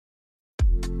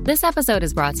This episode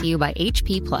is brought to you by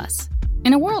HP Plus.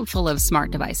 In a world full of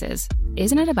smart devices,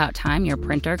 isn't it about time your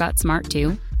printer got smart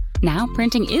too? Now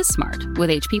printing is smart with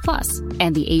HP Plus,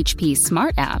 and the HP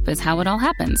Smart app is how it all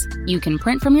happens. You can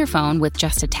print from your phone with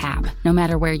just a tap, no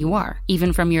matter where you are,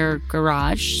 even from your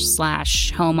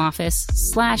garage/home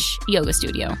office/yoga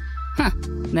studio. Huh,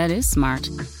 that is smart.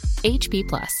 HP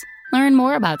Plus. Learn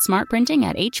more about smart printing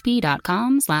at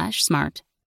hp.com/smart.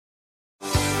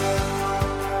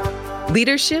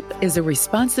 Leadership is a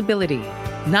responsibility,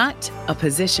 not a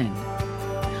position.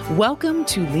 Welcome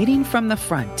to Leading from the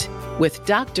Front with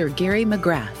Dr. Gary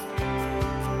McGrath,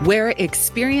 where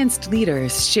experienced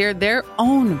leaders share their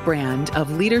own brand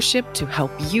of leadership to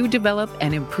help you develop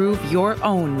and improve your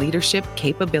own leadership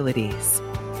capabilities.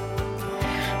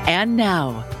 And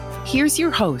now, here's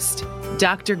your host,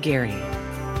 Dr. Gary.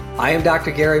 I am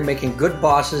Dr. Gary, making good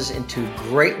bosses into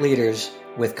great leaders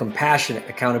with compassionate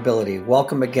accountability.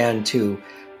 Welcome again to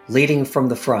Leading from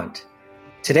the Front.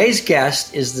 Today's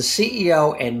guest is the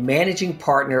CEO and managing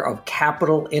partner of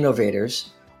Capital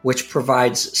Innovators, which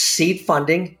provides seed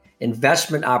funding,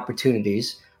 investment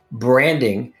opportunities,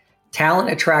 branding, talent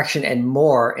attraction, and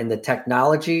more in the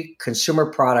technology, consumer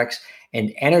products,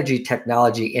 and energy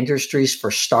technology industries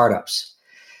for startups.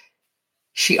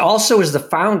 She also is the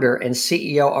founder and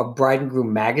CEO of Bride and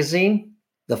Groom Magazine,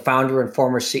 the founder and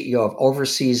former CEO of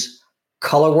Overseas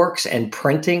Colorworks and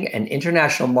Printing, an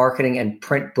international marketing and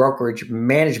print brokerage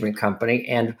management company,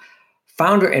 and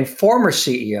founder and former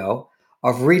CEO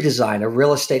of Redesign, a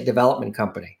real estate development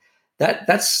company.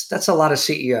 That's a lot of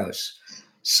CEOs.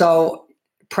 So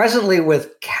presently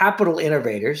with Capital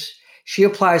Innovators, she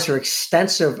applies her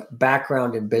extensive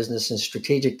background in business and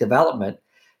strategic development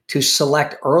to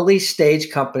select early stage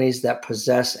companies that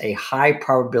possess a high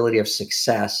probability of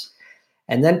success,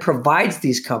 and then provides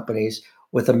these companies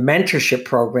with a mentorship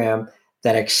program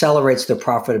that accelerates their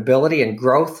profitability and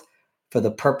growth for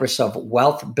the purpose of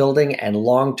wealth building and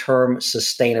long-term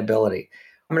sustainability.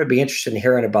 I'm going to be interested in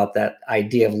hearing about that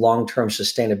idea of long-term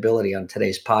sustainability on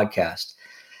today's podcast.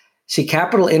 See,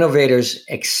 Capital Innovators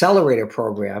Accelerator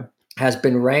Program has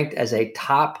been ranked as a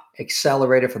top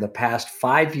accelerator for the past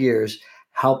 5 years,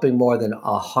 helping more than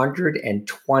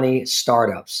 120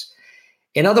 startups.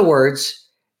 In other words,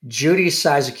 Judy,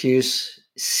 Sindecuse,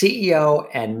 CEO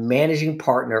and managing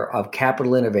partner of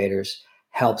Capital Innovators,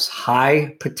 helps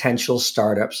high potential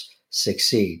startups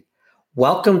succeed.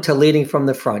 Welcome to Leading from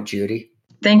the Front, Judy.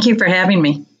 Thank you for having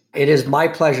me. It is my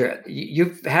pleasure.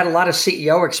 You've had a lot of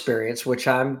CEO experience, which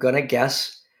I'm going to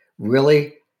guess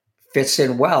really fits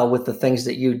in well with the things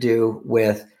that you do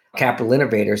with Capital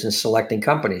Innovators and selecting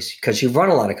companies, because you've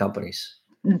run a lot of companies.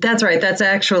 That's right. That's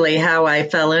actually how I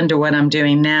fell into what I'm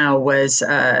doing now, was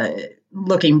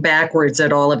looking backwards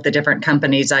at all of the different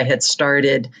companies I had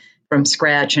started from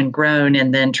scratch and grown,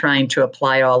 and then trying to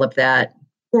apply all of that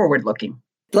forward looking.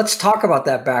 Let's talk about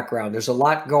that background. There's a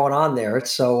lot going on there.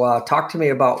 So talk to me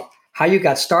about how you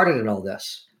got started in all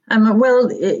this.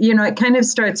 It kind of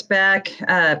starts back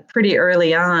pretty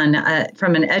early on.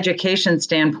 From an education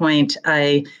standpoint,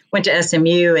 I went to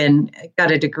SMU and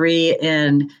got a degree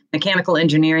in mechanical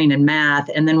engineering and math,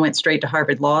 and then went straight to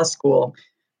Harvard Law School.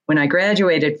 When I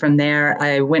graduated from there,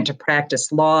 I went to practice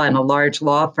law in a large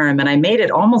law firm, and I made it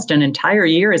almost an entire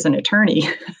year as an attorney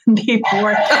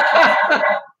before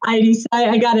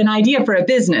I got an idea for a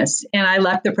business, and I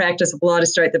left the practice of law to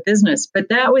start the business. But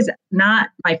that was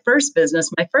not my first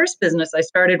business. My first business I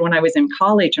started when I was in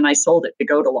college, and I sold it to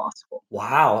go to law school.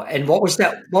 Wow. And what was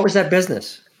that? What was that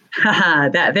business?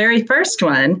 That very first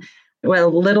one.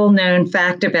 Well, little known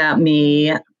fact about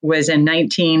me was in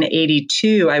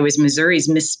 1982, I was Missouri's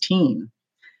Miss Teen.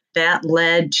 That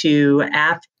led to,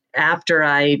 after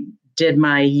I did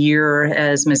my year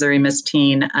as Missouri Miss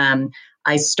Teen,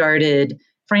 I started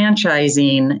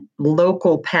franchising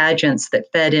local pageants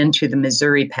that fed into the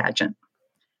Missouri pageant.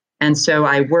 And so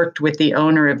I worked with the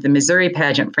owner of the Missouri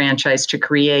pageant franchise to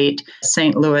create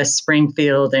St. Louis,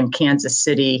 Springfield, and Kansas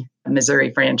City,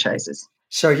 Missouri franchises.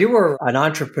 So you were an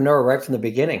entrepreneur right from the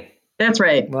beginning. That's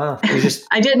right. Wow.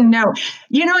 I didn't know.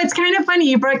 It's kind of funny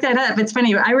you brought that up. It's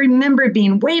funny. I remember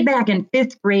being way back in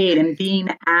 5th grade and being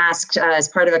asked as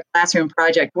part of a classroom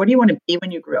project, what do you want to be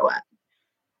when you grow up?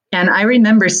 And I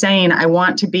remember saying, I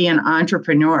want to be an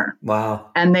entrepreneur. Wow.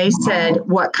 And they said,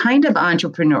 what kind of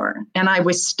entrepreneur? And I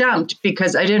was stumped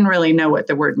because I didn't really know what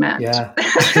the word meant. Yeah. I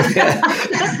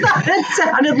just thought it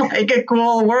sounded like a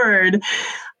cool word.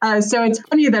 So it's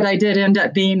funny that I did end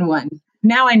up being one.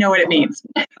 Now I know what it means.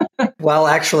 Well,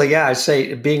 actually, yeah, I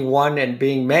say being one and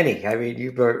being many. I mean,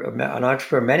 you were an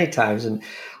entrepreneur many times. And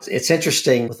it's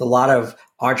interesting with a lot of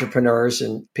entrepreneurs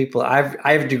and people. I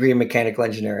have a degree in mechanical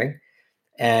engineering.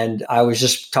 And I was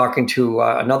just talking to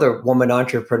another woman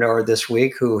entrepreneur this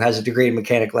week who has a degree in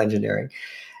mechanical engineering.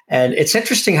 And it's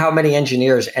interesting how many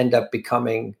engineers end up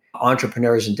becoming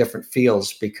entrepreneurs in different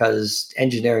fields because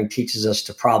engineering teaches us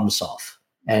to problem solve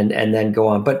and then go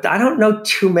on. But I don't know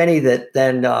too many that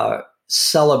then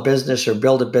sell a business or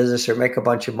build a business or make a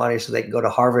bunch of money so they can go to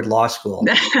Harvard Law School.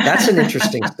 That's an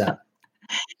interesting step.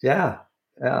 Yeah.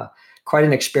 Quite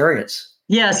an experience.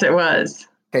 Yes, it was.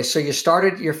 Okay, so you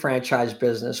started your franchise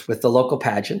business with the local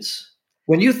pageants.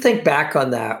 When you think back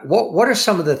on that, what are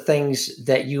some of the things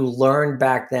that you learned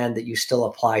back then that you still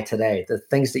apply today? The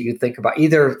things that you think about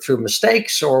either through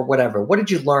mistakes or whatever. What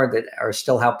did you learn that are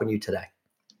still helping you today?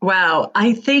 Wow.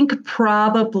 I think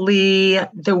probably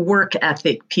the work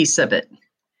ethic piece of it.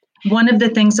 One of the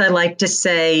things I like to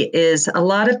say is a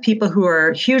lot of people who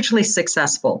are hugely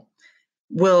successful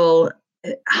will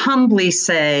humbly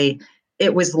say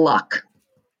it was luck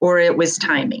or it was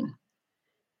timing.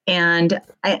 And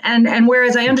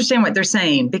whereas I understand what they're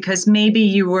saying, because maybe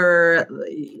you were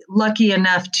lucky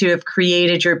enough to have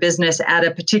created your business at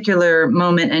a particular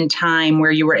moment in time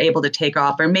where you were able to take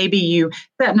off, or maybe you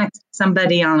sat next to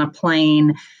somebody on a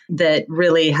plane that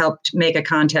really helped make a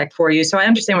contact for you. So I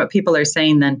understand what people are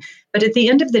saying then. But at the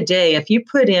end of the day, if you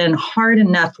put in hard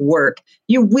enough work,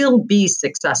 you will be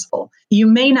successful. You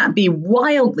may not be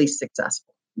wildly successful,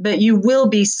 but you will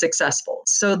be successful.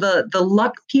 So the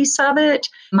luck piece of it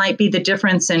might be the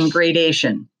difference in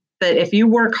gradation. But if you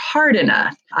work hard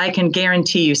enough, I can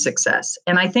guarantee you success.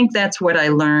 And I think that's what I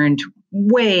learned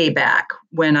way back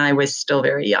when I was still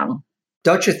very young.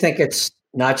 Don't you think it's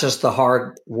not just the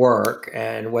hard work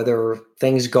and whether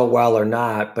things go well or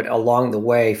not, but along the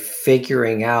way,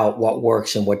 figuring out what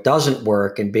works and what doesn't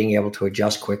work and being able to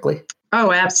adjust quickly?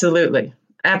 Oh, absolutely.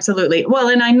 Absolutely. Well,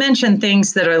 and I mentioned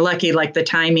things that are lucky, like the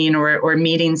timing or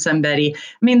meeting somebody.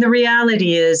 I mean, the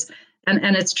reality is,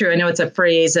 and it's true, I know it's a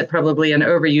phrase, probably an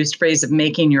overused phrase of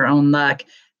making your own luck.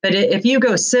 But if you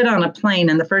go sit on a plane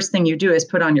and the first thing you do is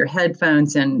put on your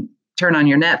headphones and turn on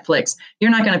your Netflix, you're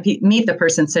not going to meet the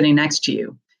person sitting next to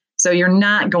you. So you're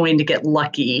not going to get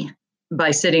lucky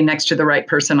by sitting next to the right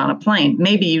person on a plane.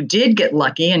 Maybe you did get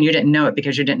lucky and you didn't know it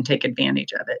because you didn't take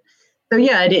advantage of it. So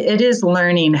yeah, it is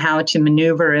learning how to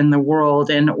maneuver in the world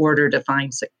in order to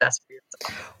find success for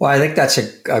yourself. Well, I think that's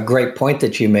a great point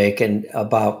that you make, and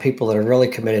about people that are really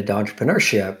committed to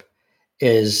entrepreneurship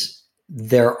is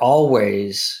they're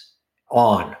always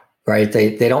on, right?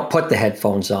 They don't put the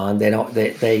headphones on.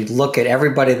 They look at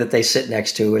everybody that they sit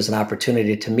next to as an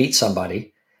opportunity to meet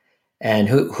somebody, and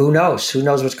who knows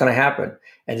what's going to happen.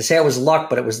 And to say it was luck,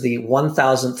 but it was the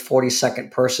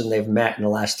 1,042nd person they've met in the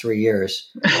last 3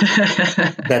 years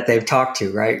that they've talked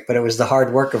to, right? But it was the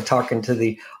hard work of talking to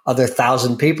the other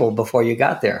 1,000 people before you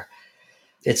got there.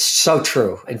 It's so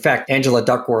true. In fact, Angela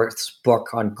Duckworth's book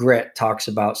on grit talks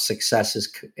about success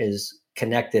is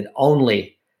connected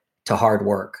only to hard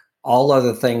work. All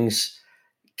other things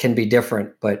can be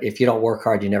different, but if you don't work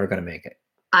hard, you're never going to make it.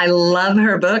 I love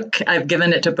her book. I've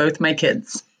given it to both my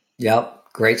kids.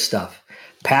 Yep. Great stuff.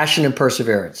 Passion and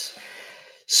perseverance.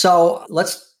 So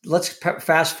let's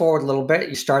fast forward a little bit.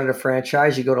 You started a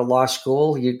franchise. You go to law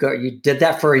school. You did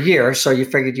that for a year. So you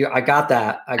figured I got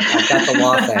that. I got the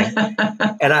law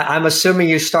thing. And I'm assuming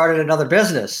you started another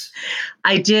business.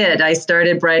 I did. I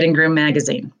started Bride and Groom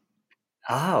magazine.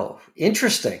 Oh,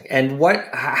 interesting. And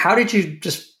how did you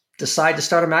just decide to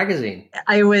start a magazine?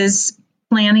 I was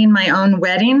planning my own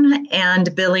wedding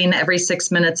and billing every 6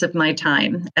 minutes of my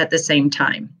time at the same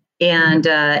time. And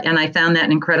I found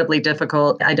that incredibly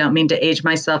difficult. I don't mean to age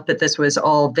myself, but this was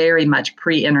all very much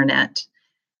pre-internet.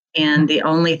 And the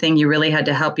only thing you really had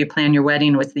to help you plan your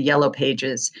wedding was the yellow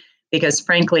pages. Because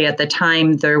frankly, at the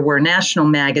time, there were national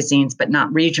magazines, but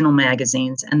not regional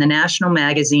magazines. And the national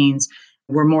magazines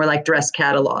were more like dress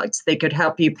catalogs. They could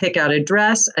help you pick out a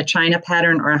dress, a china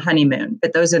pattern, or a honeymoon.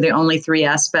 But those are the only 3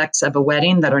 aspects of a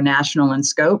wedding that are national in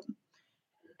scope.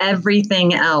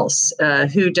 Everything else,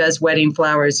 who does wedding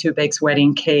flowers, who bakes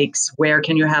wedding cakes, where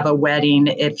can you have a wedding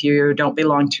if you don't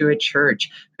belong to a church,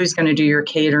 who's going to do your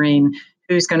catering,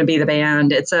 who's going to be the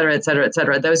band, et cetera, et cetera, et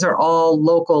cetera. Those are all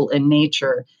local in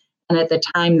nature. And at the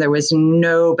time, there was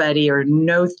nobody or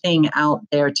no thing out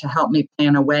there to help me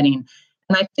plan a wedding.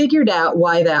 And I figured out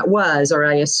why that was, or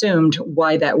I assumed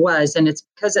why that was. And it's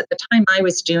because at the time I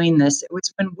was doing this, it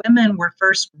was when women were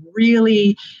first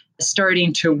really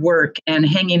starting to work and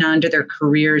hanging on to their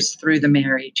careers through the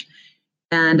marriage.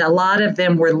 And a lot of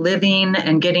them were living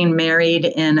and getting married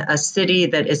in a city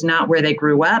that is not where they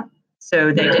grew up.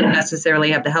 So they didn't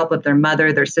necessarily have the help of their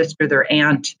mother, their sister, their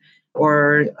aunt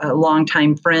or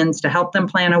longtime friends to help them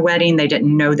plan a wedding. They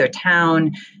didn't know their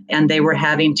town, and they were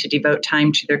having to devote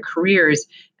time to their careers.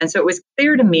 And so it was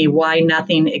clear to me why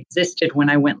nothing existed when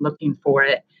I went looking for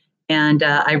it. And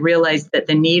I realized that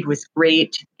the need was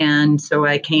great. And so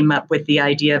I came up with the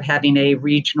idea of having a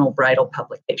regional bridal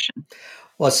publication.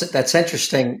 Well, that's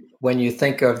interesting when you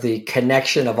think of the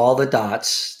connection of all the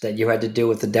dots that you had to do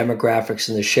with the demographics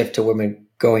and the shift to women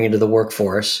going into the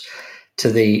workforce,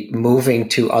 to the moving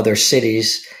to other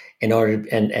cities in order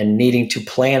and needing to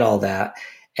plan all that,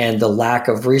 and the lack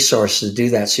of resources to do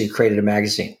that. So you created a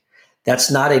magazine.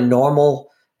 That's not a normal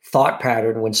thought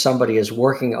pattern when somebody is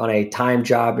working on a time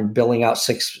job and billing out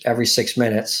every 6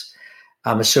 minutes.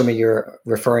 I'm assuming you're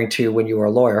referring to when you were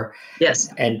a lawyer.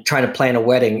 Yes. And trying to plan a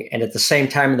wedding. And at the same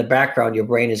time in the background, your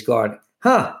brain is going,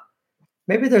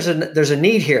 maybe there's a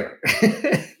need here.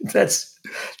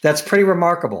 That's pretty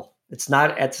remarkable. It's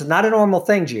not a normal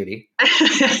thing, Judy.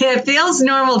 It feels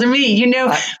normal to me.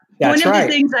 One of the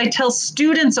things I tell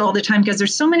students all the time, because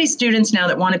there's so many students now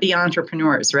that want to be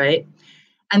entrepreneurs, right?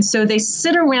 And so they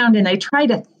sit around and they try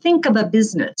to think of a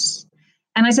business.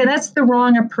 And I say, that's the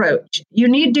wrong approach. You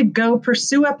need to go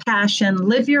pursue a passion,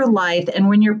 live your life. And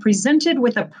when you're presented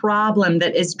with a problem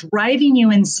that is driving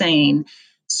you insane,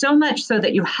 so much so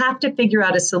that you have to figure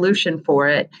out a solution for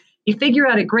it, you figure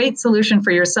out a great solution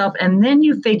for yourself, and then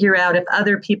you figure out if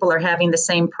other people are having the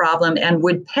same problem and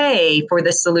would pay for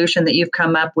the solution that you've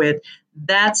come up with.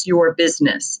 That's your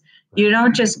business. You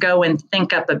don't just go and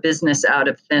think up a business out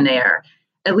of thin air,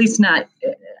 at least not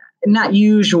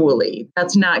usually.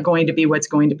 That's not going to be what's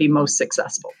going to be most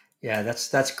successful. Yeah,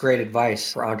 that's great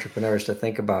advice for entrepreneurs to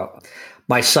think about.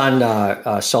 My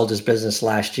son sold his business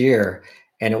last year,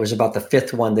 and it was about the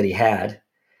fifth one that he had,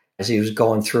 as he was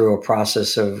going through a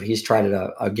process of, he's tried an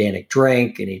organic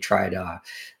drink, and he tried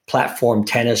platform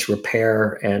tennis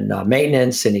repair and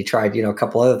maintenance, and he tried a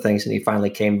couple other things, and he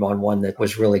finally came on one that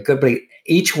was really good. But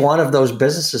each one of those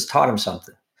businesses taught him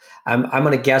something. I'm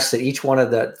going to guess that each one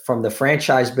of from the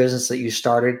franchise business that you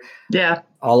started,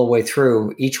 all the way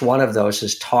through, each one of those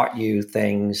has taught you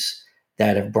things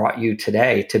that have brought you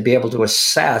today to be able to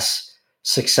assess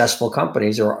successful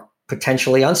companies or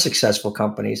potentially unsuccessful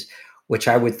companies, which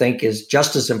I would think is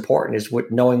just as important as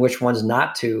knowing which ones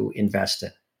not to invest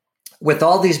in. With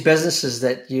all these businesses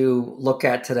that you look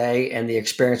at today and the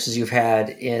experiences you've had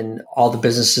in all the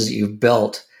businesses that you've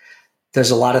built,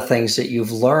 there's a lot of things that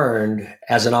you've learned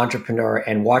as an entrepreneur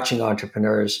and watching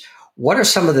entrepreneurs. What are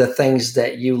some of the things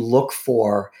that you look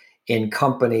for in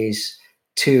companies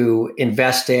to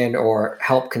invest in or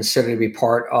help consider to be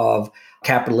part of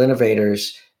Capital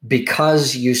Innovators,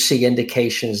 because you see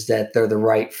indications that they're the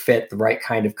right fit, the right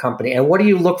kind of company? And what do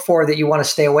you look for that you want to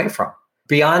stay away from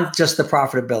beyond just the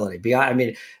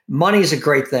profitability? Money is a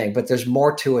great thing, but there's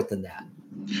more to it than that.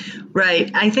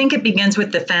 Right. I think it begins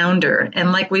with the founder.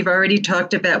 And like we've already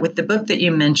talked about with the book that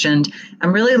you mentioned,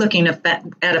 I'm really looking at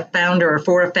a founder, or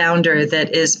for a founder,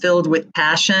 that is filled with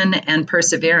passion and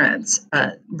perseverance.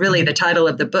 Really, the title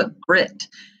of the book, Grit.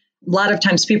 A lot of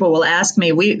times people will ask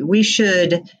me, we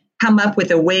should come up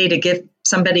with a way to give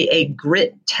somebody a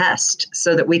grit test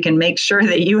so that we can make sure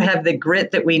that you have the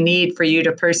grit that we need for you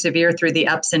to persevere through the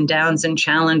ups and downs and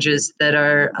challenges that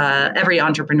every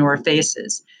entrepreneur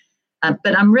faces.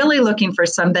 But I'm really looking for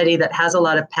somebody that has a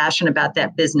lot of passion about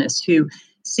that business, who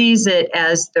sees it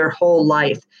as their whole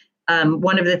life.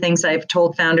 One of the things I've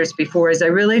told founders before is I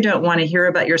really don't want to hear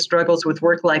about your struggles with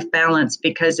work-life balance,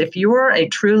 because if you're a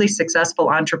truly successful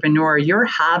entrepreneur, your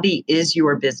hobby is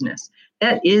your business.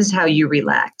 That is how you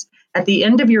relax. At the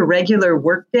end of your regular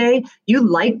workday, you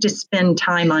like to spend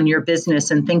time on your business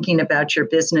and thinking about your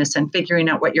business and figuring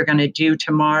out what you're going to do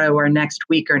tomorrow or next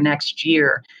week or next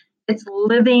year. It's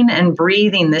living and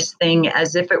breathing this thing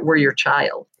as if it were your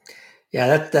child.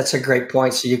 Yeah, that's a great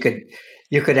point. So you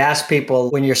could ask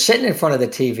people, when you're sitting in front of the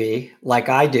TV, like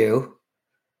I do,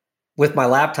 with my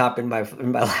laptop in my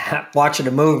lap, watching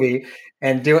a movie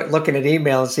and looking at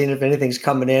email and seeing if anything's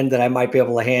coming in that I might be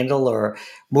able to handle, or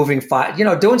moving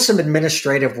doing some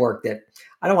administrative work that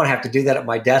I don't want to have to do that at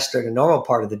my desk during the normal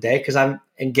part of the day because I'm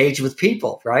engaged with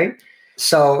people, right?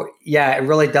 So yeah, it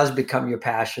really does become your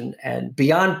passion. And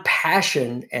beyond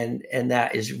passion, and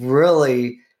that is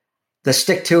really the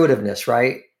stick-to-itiveness,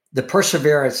 right? The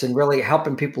perseverance, and really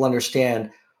helping people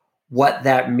understand what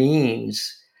that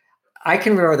means. I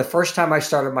can remember the first time I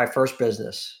started my first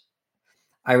business,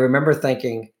 I remember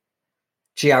thinking,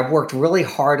 gee, I've worked really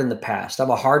hard in the past.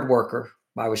 I'm a hard worker.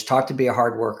 I was taught to be a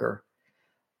hard worker.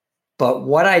 But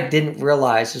what I didn't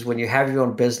realize is when you have your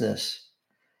own business,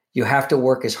 you have to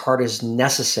work as hard as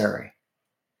necessary,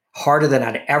 harder than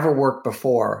I'd ever worked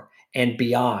before and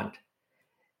beyond.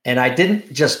 And I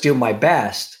didn't just do my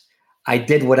best. I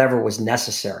did whatever was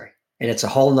necessary. And it's a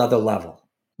whole nother level.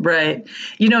 Right.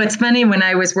 It's funny when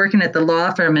I was working at the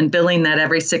law firm and billing that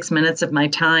every 6 minutes of my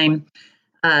time.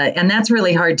 And that's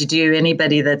really hard to do.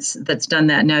 Anybody that's done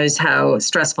that knows how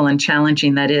stressful and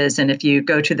challenging that is. And if you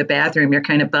go to the bathroom, you're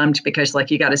kind of bummed because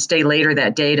you got to stay later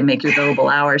that day to make your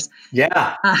billable hours.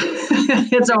 Yeah.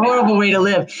 It's a horrible way to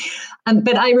live.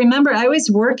 But I remember I was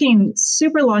working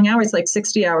super long hours, like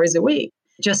 60 hours a week,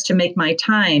 just to make my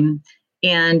time.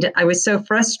 And I was so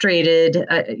frustrated,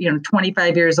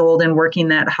 25 years old and working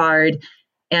that hard.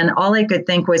 And all I could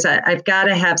think was, I've got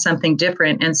to have something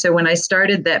different. And so when I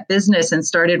started that business and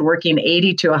started working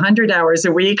 80 to 100 hours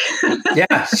a week, yeah,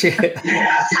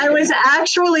 I was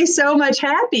actually so much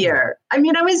happier. I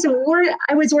mean, I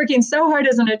was working so hard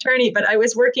as an attorney, but I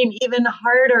was working even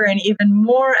harder and even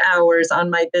more hours on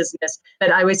my business.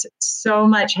 But I was so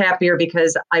much happier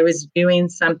because I was doing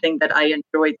something that I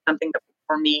enjoyed, something that was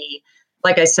for me.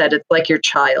 Like I said, it's like your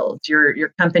child.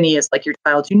 Your company is like your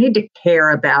child. You need to care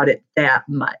about it that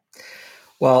much.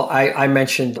 Well, I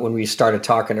mentioned when we started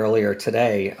talking earlier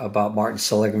today about Martin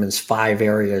Seligman's 5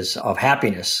 areas of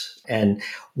happiness. And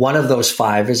one of those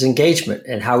 5 is engagement.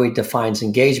 And how he defines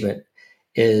engagement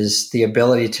is the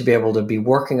ability to be able to be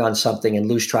working on something and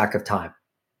lose track of time.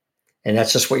 And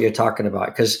that's just what you're talking about.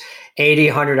 Because 80,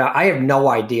 100 hours, I have no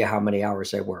idea how many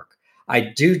hours I work. I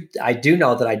do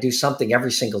know that I do something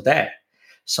every single day.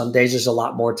 Some days there's a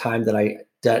lot more time that I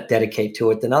dedicate to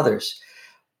it than others.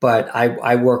 But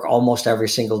I work almost every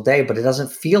single day, but it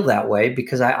doesn't feel that way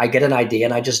because I get an idea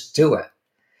and I just do it.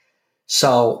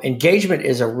 So engagement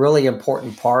is a really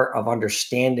important part of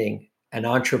understanding an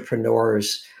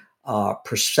entrepreneur's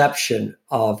perception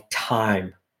of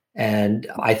time. And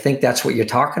I think that's what you're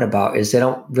talking about is they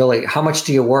don't really, how much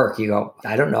do you work? You go,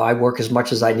 I don't know. I work as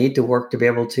much as I need to work to be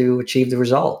able to achieve the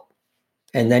result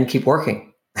and then keep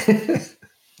working.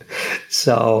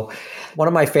 So one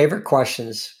of my favorite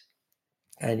questions,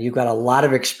 and you've got a lot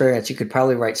of experience, you could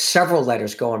probably write several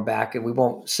letters going back, and we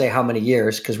won't say how many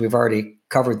years because we've already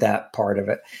covered that part of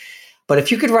it. But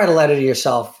if you could write a letter to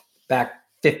yourself back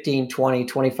 15, 20,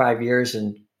 25 years,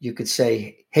 and you could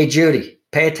say, hey, Judy,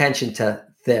 pay attention to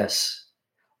this,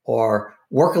 or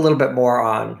work a little bit more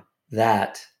on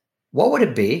that, what would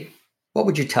it be? What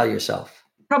would you tell yourself?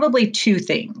 Probably 2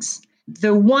 things.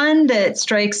 The one that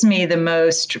strikes me the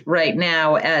most right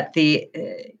now at the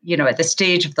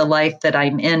stage of the life that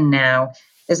I'm in now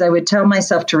is I would tell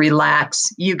myself to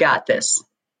relax. You got this.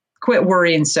 Quit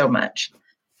worrying so much.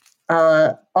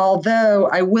 Although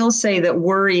I will say that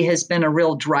worry has been a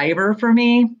real driver for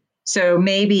me. So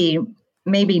maybe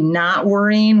not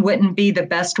worrying wouldn't be the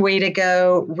best way to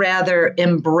go. Rather,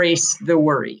 embrace the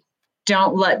worry.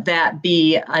 Don't let that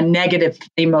be a negative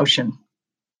emotion.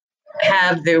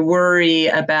 Have the worry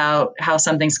about how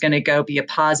something's going to go be a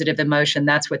positive emotion.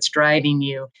 That's what's driving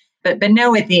you. But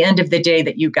know at the end of the day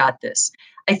that you got this.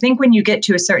 I think when you get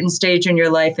to a certain stage in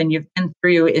your life and you've been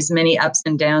through as many ups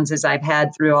and downs as I've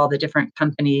had through all the different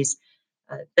companies,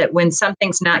 that when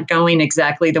something's not going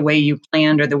exactly the way you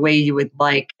planned or the way you would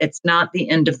like, it's not the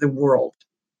end of the world.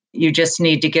 You just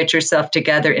need to get yourself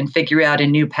together and figure out a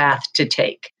new path to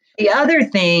take. The other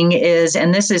thing is,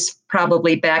 and this is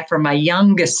probably back from my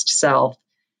youngest self,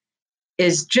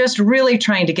 is just really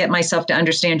trying to get myself to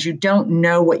understand you don't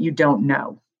know what you don't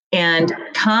know. And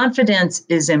confidence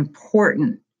is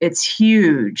important. It's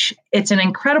huge. It's an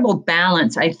incredible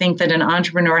balance, I think, that an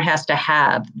entrepreneur has to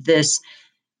have, this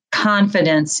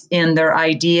confidence in their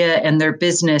idea and their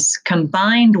business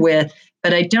combined with,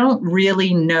 but I don't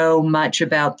really know much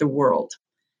about the world.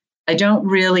 I don't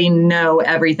really know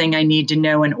everything I need to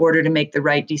know in order to make the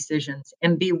right decisions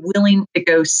and be willing to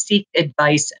go seek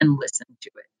advice and listen to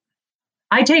it.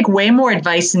 I take way more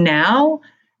advice now,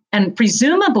 and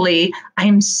presumably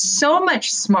I'm so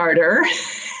much smarter.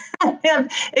 I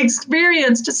have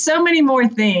experienced so many more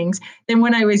things than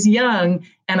when I was young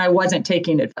and I wasn't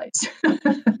taking advice.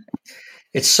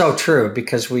 It's so true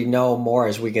because we know more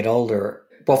as we get older.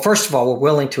 Well, first of all, we're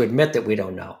willing to admit that we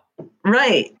don't know.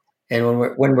 Right. And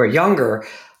when we're younger,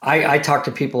 I talk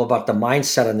to people about the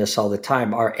mindset on this all the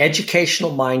time. Our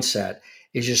educational mindset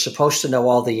is you're supposed to know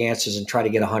all the answers and try to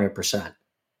get 100%.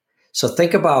 So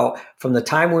think about from the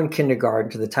time we're in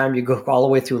kindergarten to the time you go all the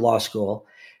way through law school,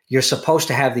 you're supposed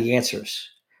to have the answers,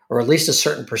 or at least a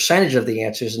certain percentage of the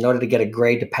answers in order to get a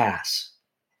grade to pass.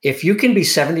 If you can be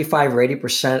 75 or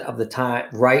 80% of the time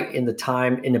right in the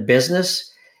time in a business,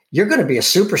 you're going to be a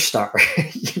superstar.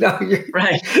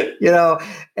 Right.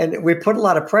 And we put a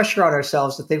lot of pressure on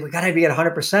ourselves to think we got to be at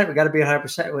 100%. We got to be at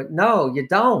 100%. No, you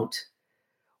don't.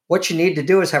 What you need to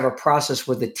do is have a process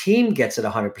where the team gets it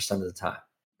 100% of the time.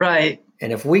 Right.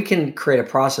 And if we can create a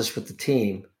process with the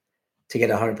team to get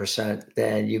 100%,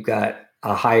 then you've got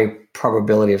a high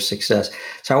probability of success.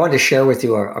 So I wanted to share with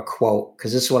you a quote,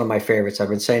 because this is one of my favorites. I've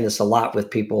been saying this a lot with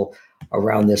people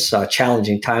around this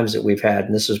challenging times that we've had.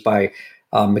 And this was by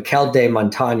Michel de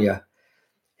Montaigne.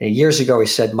 And years ago, he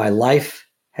said, "My life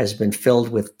has been filled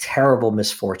with terrible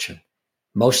misfortune,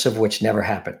 most of which never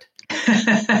happened."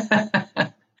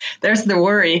 There's the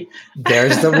worry.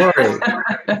 There's the worry.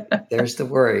 There's the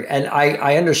worry. And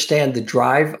I understand the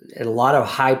drive. And a lot of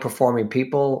high performing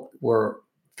people were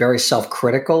very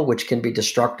self-critical, which can be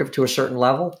destructive to a certain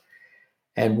level.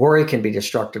 And worry can be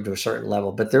destructive to a certain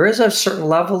level. But there is a certain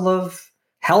level of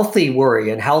healthy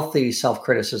worry and healthy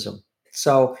self-criticism.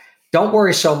 So don't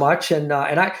worry so much. And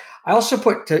I also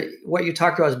put to what you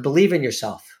talked about is believe in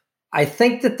yourself. I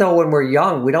think that though, when we're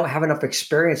young, we don't have enough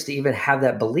experience to even have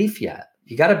that belief yet.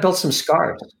 You got to build some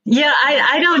scars. Yeah,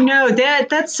 I don't know.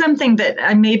 That's something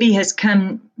that maybe has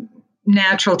come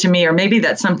natural to me, or maybe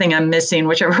that's something I'm missing,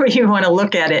 whichever way you want to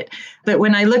look at it. But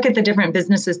when I look at the different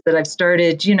businesses that I've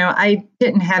started, I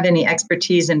didn't have any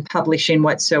expertise in publishing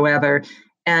whatsoever,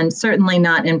 and certainly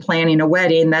not in planning a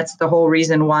wedding. That's the whole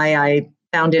reason why I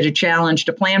found it a challenge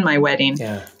to plan my wedding.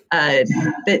 Yeah.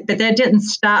 But that didn't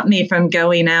stop me from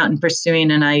going out and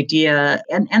pursuing an idea.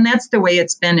 And that's the way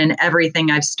it's been in everything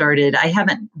I've started. I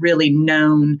haven't really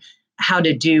known how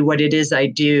to do what it is I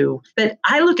do. But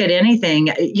I look at anything,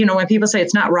 when people say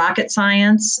it's not rocket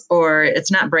science or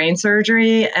it's not brain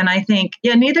surgery, and I think,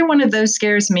 neither one of those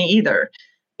scares me either.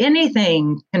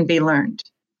 Anything can be learned.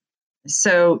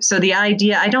 So the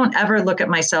idea, I don't ever look at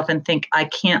myself and think I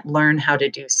can't learn how to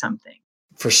do something.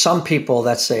 For some people,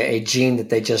 that's a gene that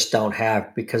they just don't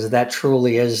have, because that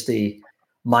truly is the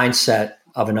mindset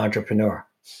of an entrepreneur.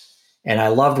 And I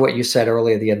loved what you said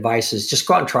earlier. The advice is just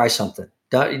go out and try something.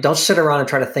 Don't sit around and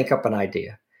try to think up an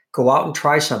idea. Go out and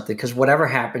try something, because whatever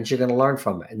happens, you're going to learn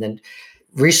from it. And then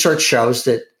research shows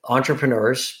that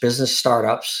entrepreneurs, business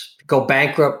startups, go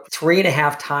bankrupt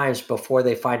 3.5 times before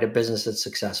they find a business that's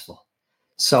successful.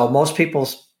 So most people,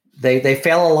 they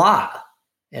fail a lot.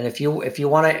 And if you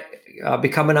want to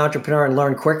become an entrepreneur and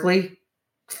learn quickly,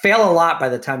 fail a lot by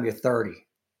the time you're 30,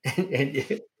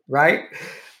 right?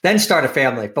 Then start a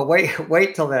family, but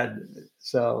wait till then.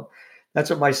 So that's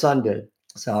what my son did.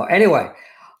 So anyway,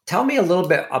 tell me a little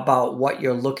bit about what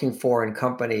you're looking for in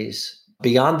companies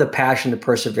beyond the passion and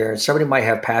perseverance. Somebody might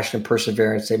have passion and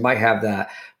perseverance. They might have that.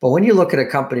 But when you look at a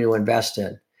company to invest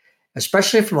in,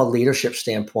 especially from a leadership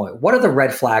standpoint, what are the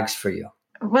red flags for you?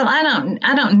 Well, I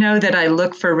don't know that I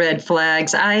look for red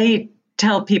flags. I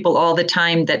tell people all the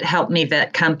time that help me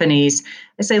vet companies,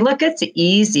 I say, look, it's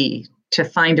easy to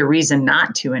find a reason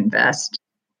not to invest.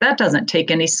 That doesn't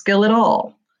take any skill at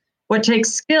all. What takes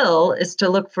skill is to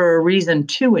look for a reason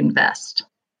to invest.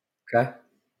 Okay.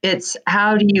 It's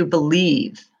how do you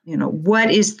believe? What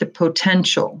is the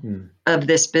potential of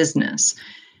this business?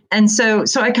 And so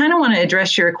I kind of want to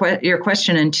address your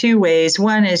question in two ways.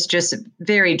 One is just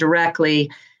very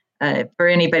directly for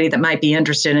anybody that might be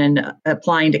interested in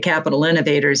applying to Capital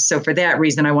Innovators. So for that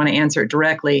reason, I want to answer it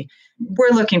directly.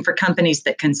 We're looking for companies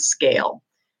that can scale.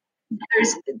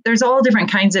 There's all different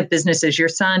kinds of businesses. Your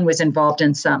son was involved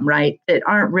in some, right, that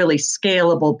aren't really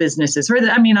scalable businesses.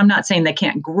 I'm not saying they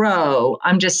can't grow.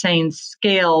 I'm just saying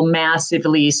scale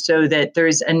massively so that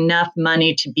there's enough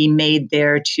money to be made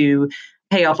there to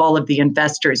pay off all of the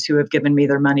investors who have given me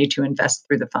their money to invest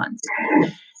through the funds.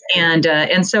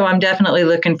 And so I'm definitely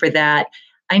looking for that.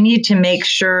 I need to make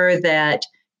sure that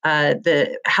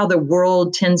how the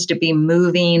world tends to be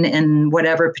moving in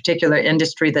whatever particular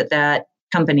industry that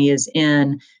company is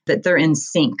in, that they're in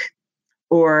sync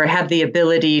or have the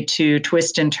ability to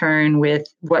twist and turn with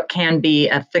what can be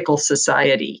a fickle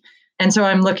society. And so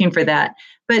I'm looking for that.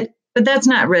 But that's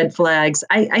not red flags.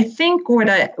 I think what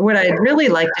I'd really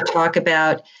like to talk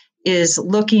about is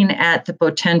looking at the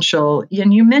potential.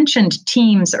 And you mentioned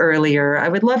teams earlier. I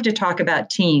would love to talk about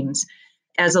teams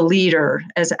as a leader,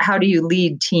 as how do you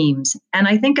lead teams? And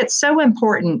I think it's so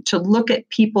important to look at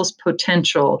people's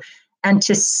potential and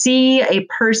to see a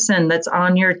person that's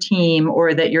on your team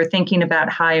or that you're thinking about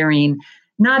hiring,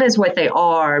 not as what they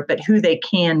are, but who they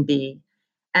can be.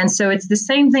 And so it's the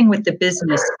same thing with the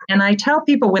business. And I tell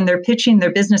people when they're pitching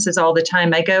their businesses all the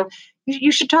time, I go,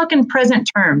 you should talk in present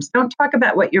terms. Don't talk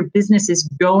about what your business is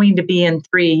going to be in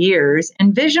 3 years.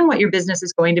 Envision what your business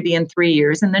is going to be in 3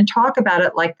 years, and then talk about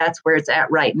it like that's where it's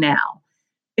at right now.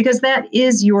 Because that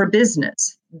is your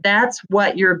business. That's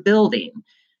what you're building.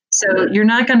 So you're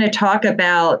not going to talk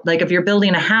about, like if you're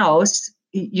building a house,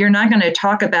 you're not going to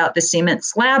talk about the cement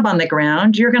slab on the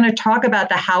ground. You're going to talk about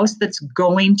the house that's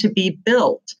going to be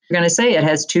built. You're going to say it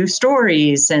has 2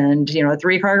 stories and, a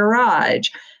 3-car garage.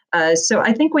 So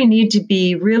I think we need to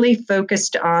be really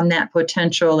focused on that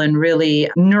potential and really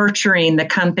nurturing the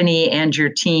company and your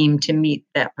team to meet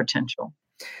that potential.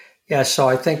 Yeah, so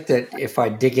I think that if I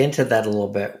dig into that a little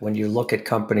bit, when you look at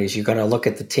companies, you're going to look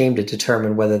at the team to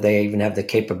determine whether they even have the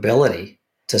capability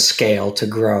to scale, to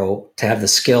grow, to have the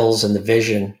skills and the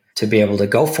vision to be able to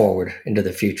go forward into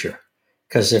the future.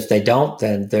 Because if they don't,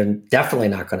 then they're definitely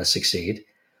not going to succeed.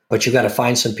 But you got to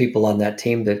find some people on that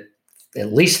team that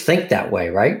at least think that way,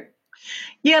 right?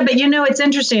 Yeah, but it's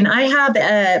interesting. I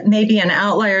have maybe an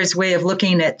outlier's way of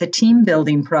looking at the team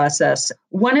building process.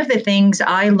 One of the things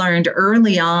I learned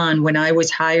early on when I was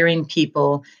hiring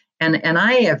people, and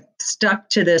I have stuck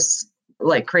to this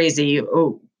like crazy.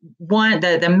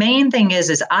 The main thing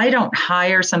is I don't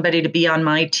hire somebody to be on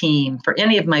my team for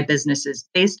any of my businesses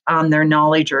based on their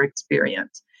knowledge or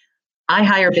experience. I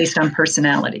hire based on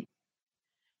personality.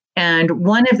 And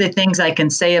one of the things I can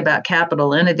say about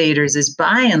Capital Innovators is,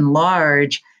 by and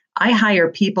large, I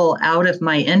hire people out of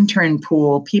my intern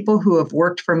pool, people who have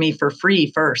worked for me for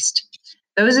free first.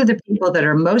 Those are the people that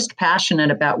are most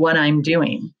passionate about what I'm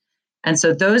doing. And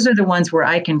so those are the ones where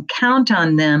I can count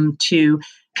on them to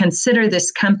consider this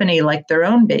company like their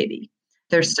own baby.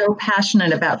 They're so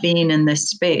passionate about being in this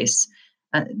space.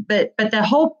 But the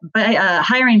whole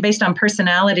hiring based on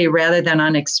personality rather than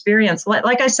on experience,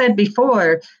 like I said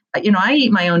before, I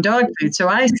eat my own dog food. So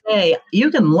I say you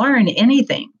can learn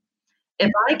anything. If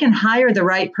I can hire the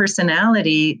right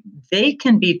personality, they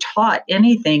can be taught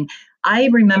anything. I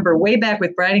remember way back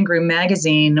with Bride and Groom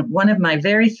magazine, one of my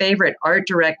very favorite art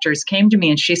directors came to me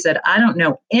and she said, I don't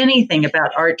know anything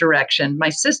about art direction. My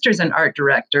sister's an art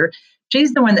director.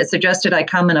 She's the one that suggested I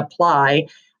come and apply.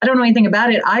 I don't know anything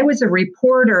about it. I was a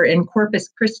reporter in Corpus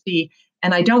Christi,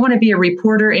 and I don't want to be a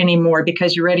reporter anymore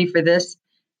because, you ready for this?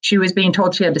 She was being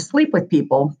told she had to sleep with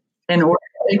people in order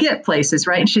to get places,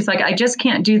 right? And she's like, I just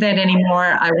can't do that anymore.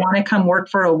 I want to come work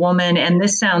for a woman, and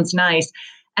this sounds nice.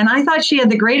 And I thought she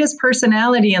had the greatest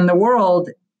personality in the world.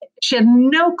 She had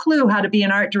no clue how to be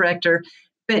an art director,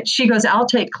 but she goes, I'll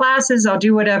take classes, I'll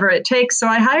do whatever it takes. So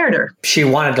I hired her. She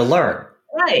wanted to learn.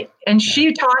 Right. And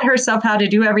she taught herself how to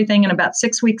do everything in about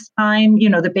 6 weeks' time,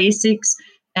 the basics.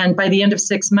 And by the end of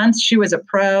 6 months, she was a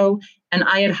pro. And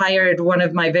I had hired one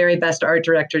of my very best art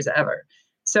directors ever.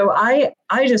 So I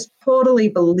just totally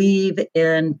believe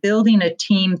in building a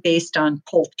team based on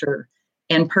culture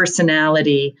and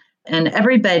personality. And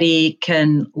everybody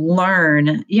can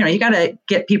learn. You got to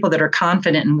get people that are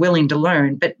confident and willing to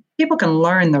learn, but people can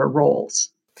learn their roles.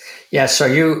 Yeah, so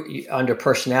you under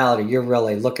personality, you're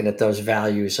really looking at those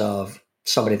values of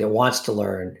somebody that wants to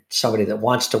learn, somebody that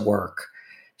wants to work,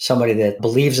 somebody that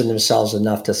believes in themselves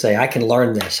enough to say, I can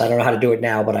learn this. I don't know how to do it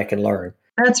now, but I can learn.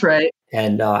 That's right.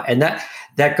 And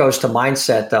that goes to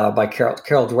mindset by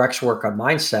Carol Dweck's work on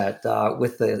mindset.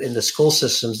 In the school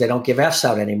systems, they don't give Fs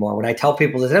out anymore. When I tell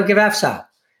people that they don't give Fs out,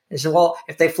 they say, well,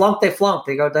 if they flunk, they flunk.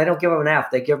 They go, they don't give them an F.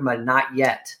 They give them a not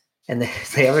yet. And they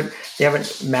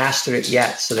haven't mastered it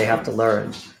yet, so they have to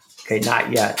learn. Okay,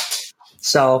 not yet.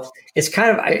 So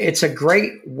it's a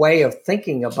great way of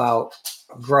thinking about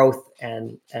growth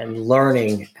and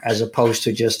learning, as opposed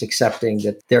to just accepting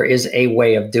that there is a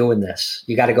way of doing this.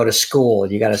 You got to go to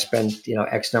school. You got to spend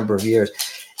X number of years.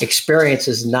 Experience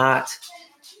is not.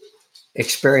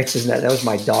 That was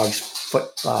my dog's foot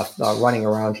running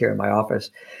around here in my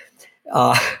office.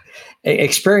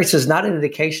 Experience is not an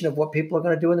indication of what people are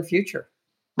going to do in the future.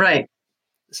 Right.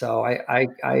 So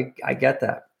I get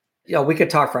that. We could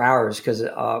talk for hours because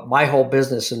my whole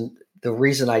business and the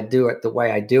reason I do it the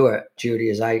way I do it, Judy,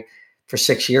 is I, for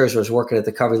 6 years, was working at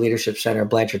the Covey Leadership Center in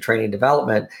Blanchard Training and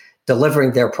Development,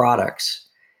 delivering their products.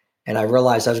 And I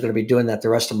realized I was going to be doing that the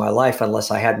rest of my life unless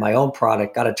I had my own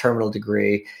product, got a terminal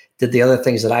degree, did the other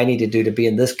things that I need to do to be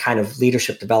in this kind of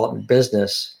leadership development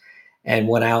business, and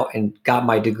went out and got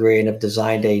my degree and have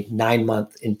designed a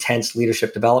 9-month intense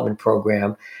leadership development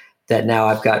program that now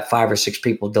I've got 5 or 6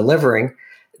 people delivering,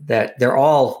 that they're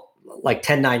all like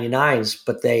 1099s,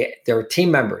 but they're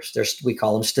team members. We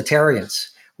call them statarians.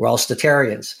 We're all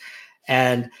statarians.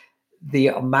 And the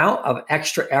amount of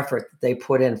extra effort that they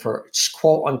put in for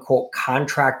quote unquote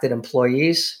contracted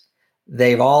employees,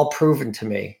 they've all proven to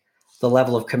me the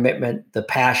level of commitment, the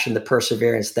passion, the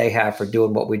perseverance they have for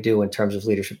doing what we do in terms of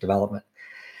leadership development.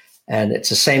 And it's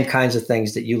the same kinds of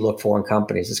things that you look for in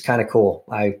companies. It's kind of cool.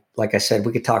 Like I said,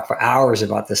 we could talk for hours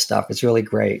about this stuff. It's really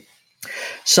great.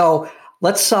 So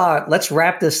let's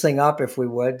wrap this thing up, if we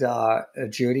would,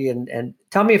 Judy, and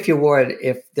tell me, if you would,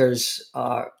 if there's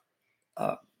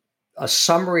a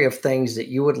summary of things that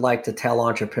you would like to tell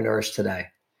entrepreneurs today,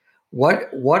 what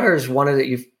is one of the,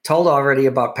 you've told already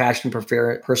about passion,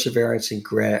 perseverance, and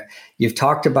grit. You've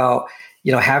talked about,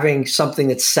 having something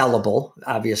that's sellable,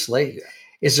 obviously.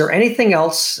 Is there anything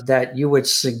else that you would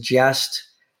suggest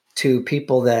to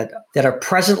people that are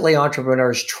presently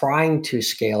entrepreneurs trying to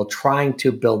scale, trying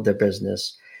to build their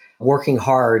business, working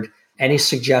hard? Any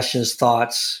suggestions,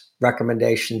 thoughts,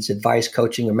 recommendations, advice,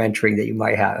 coaching, or mentoring that you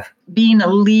might have? Being a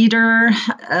leader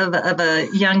of a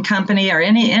young company, or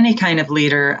any kind of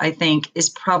leader, I think, is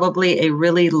probably a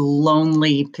really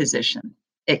lonely position.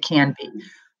 It can be.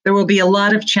 There will be a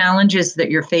lot of challenges that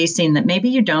you're facing that maybe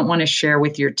you don't want to share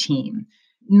with your team.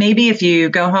 Maybe if you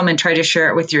go home and try to share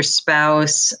it with your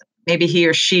spouse, maybe he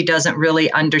or she doesn't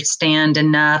really understand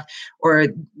enough, or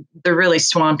they're really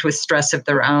swamped with stress of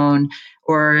their own.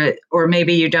 Or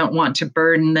maybe you don't want to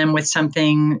burden them with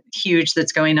something huge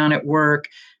that's going on at work.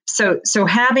 So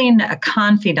having a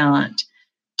confidant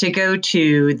to go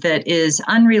to that is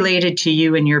unrelated to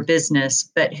you and your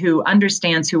business, but who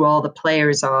understands who all the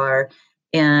players are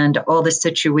and all the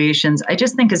situations, I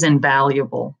just think is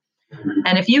invaluable.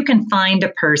 And if you can find a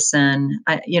person,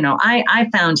 I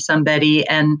found somebody,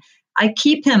 and I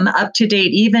keep him up to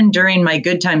date even during my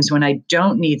good times when I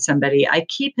don't need somebody. I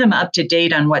keep him up to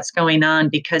date on what's going on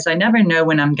because I never know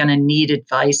when I'm going to need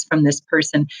advice from this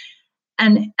person.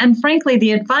 And frankly,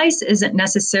 the advice isn't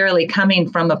necessarily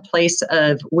coming from a place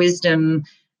of wisdom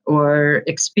or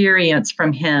experience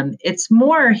from him. It's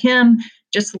more him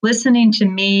just listening to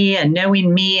me and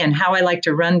knowing me and how I like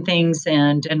to run things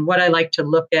and what I like to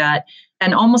look at,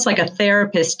 and almost like a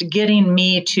therapist getting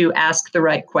me to ask the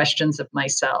right questions of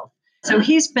myself. So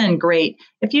he's been great.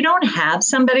 If you don't have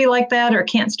somebody like that or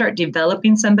can't start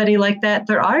developing somebody like that,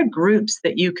 there are groups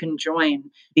that you can join.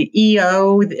 The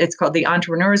EO, it's called the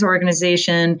Entrepreneurs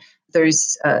Organization.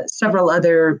 There's several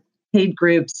other paid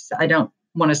groups. I don't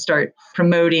want to start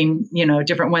promoting,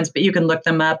 different ones, but you can look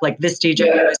them up, like Vistage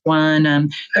is one.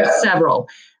 There's several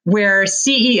where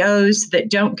CEOs that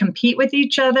don't compete with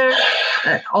each other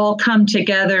all come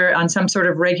together on some sort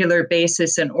of regular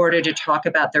basis in order to talk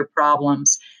about their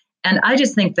problems. And I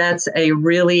just think that's a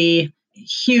really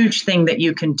huge thing that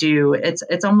you can do.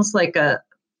 It's almost like a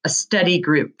study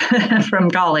group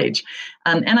from college.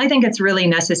 And I think it's really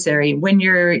necessary. When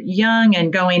you're young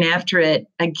and going after it,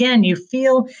 again, you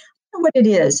feel what it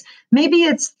is. Maybe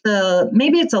it's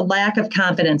a lack of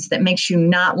confidence that makes you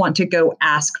not want to go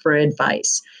ask for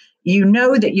advice. You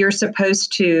know that you're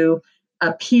supposed to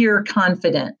appear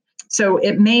confident. So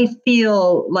it may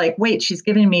feel like, wait, she's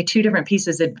giving me two different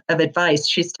pieces of advice.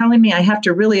 She's telling me I have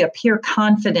to really appear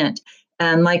confident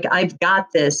and like I've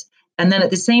got this. And then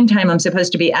at the same time, I'm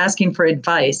supposed to be asking for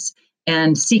advice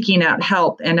and seeking out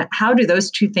help. And how do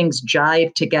those two things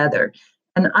jive together?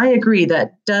 And I agree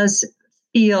that does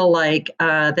feel like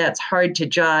that's hard to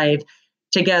jive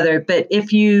together. But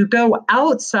if you go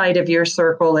outside of your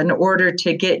circle in order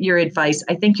to get your advice,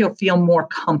 I think you'll feel more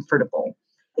comfortable.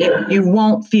 You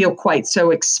won't feel quite so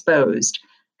exposed.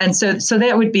 And so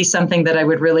that would be something that I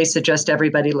would really suggest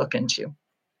everybody look into.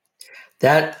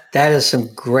 That is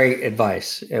some great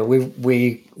advice.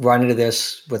 We run into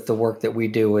this with the work that we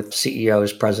do with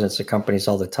CEOs, presidents of companies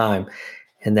all the time.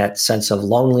 And that sense of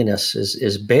loneliness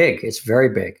is big. It's very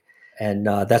big. And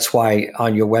that's why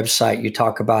on your website, you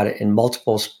talk about it in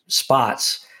multiple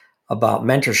spots about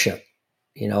mentorship.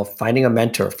 Finding a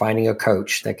mentor, finding a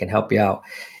coach that can help you out.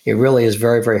 It really is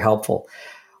very, very helpful.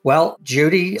 Well,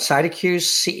 Judy, Sindecuse,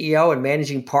 CEO and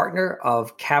managing partner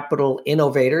of Capital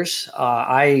Innovators,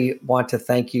 I want to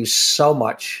thank you so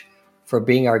much for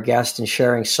being our guest and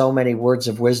sharing so many words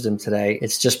of wisdom today.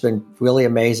 It's just been really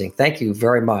amazing. Thank you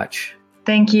very much.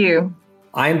 Thank you.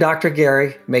 I'm Dr.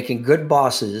 Gary, making good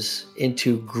bosses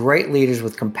into great leaders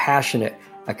with compassionate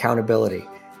accountability.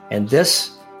 And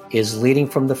this is Leading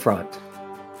from the Front.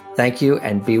 Thank you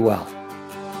and be well.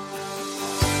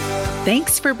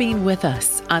 Thanks for being with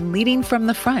us on Leading from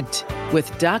the Front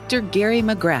with Dr. Gary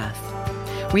McGrath.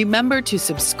 Remember to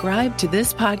subscribe to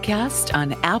this podcast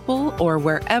on Apple or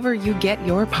wherever you get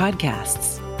your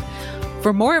podcasts.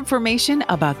 For more information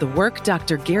about the work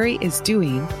Dr. Gary is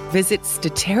doing, visit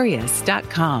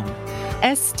statarius.com,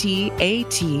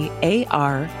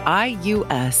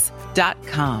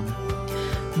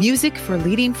 STATARIUS.com. Music for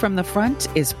Leading from the Front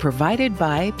is provided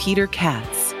by Peter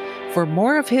Katz. For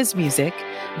more of his music,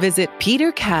 visit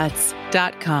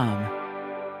peterkatz.com.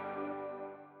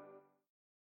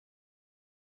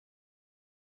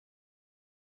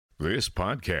 This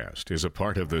podcast is a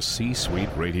part of the C-Suite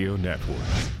Radio Network.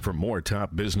 For more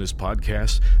top business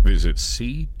podcasts, visit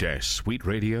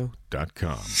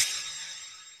c-suiteradio.com.